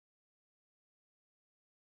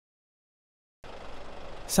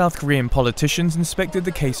South Korean politicians inspected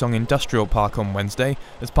the Kaesong industrial park on Wednesday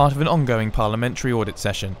as part of an ongoing parliamentary audit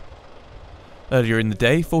session. Earlier in the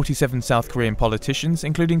day, 47 South Korean politicians,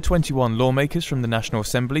 including 21 lawmakers from the National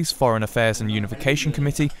Assembly's Foreign Affairs and Unification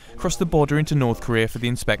Committee, crossed the border into North Korea for the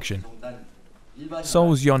inspection.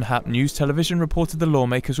 Seoul's Yonhap News Television reported the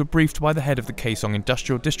lawmakers were briefed by the head of the Kaesong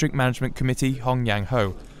Industrial District Management Committee, Hong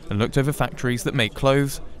Yang-ho, and looked over factories that make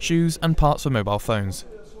clothes, shoes and parts for mobile phones.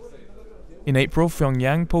 In April,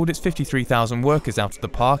 Pyongyang pulled its 53,000 workers out of the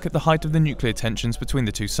park at the height of the nuclear tensions between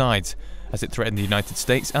the two sides, as it threatened the United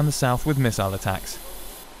States and the South with missile attacks.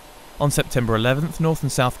 On September 11th, North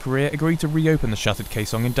and South Korea agreed to reopen the shuttered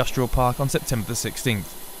Kaesong Industrial Park on September the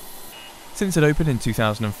 16th. Since it opened in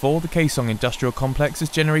 2004, the Kaesong Industrial Complex has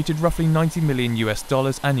generated roughly $90 million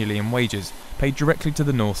annually in wages, paid directly to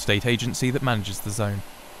the North State agency that manages the zone.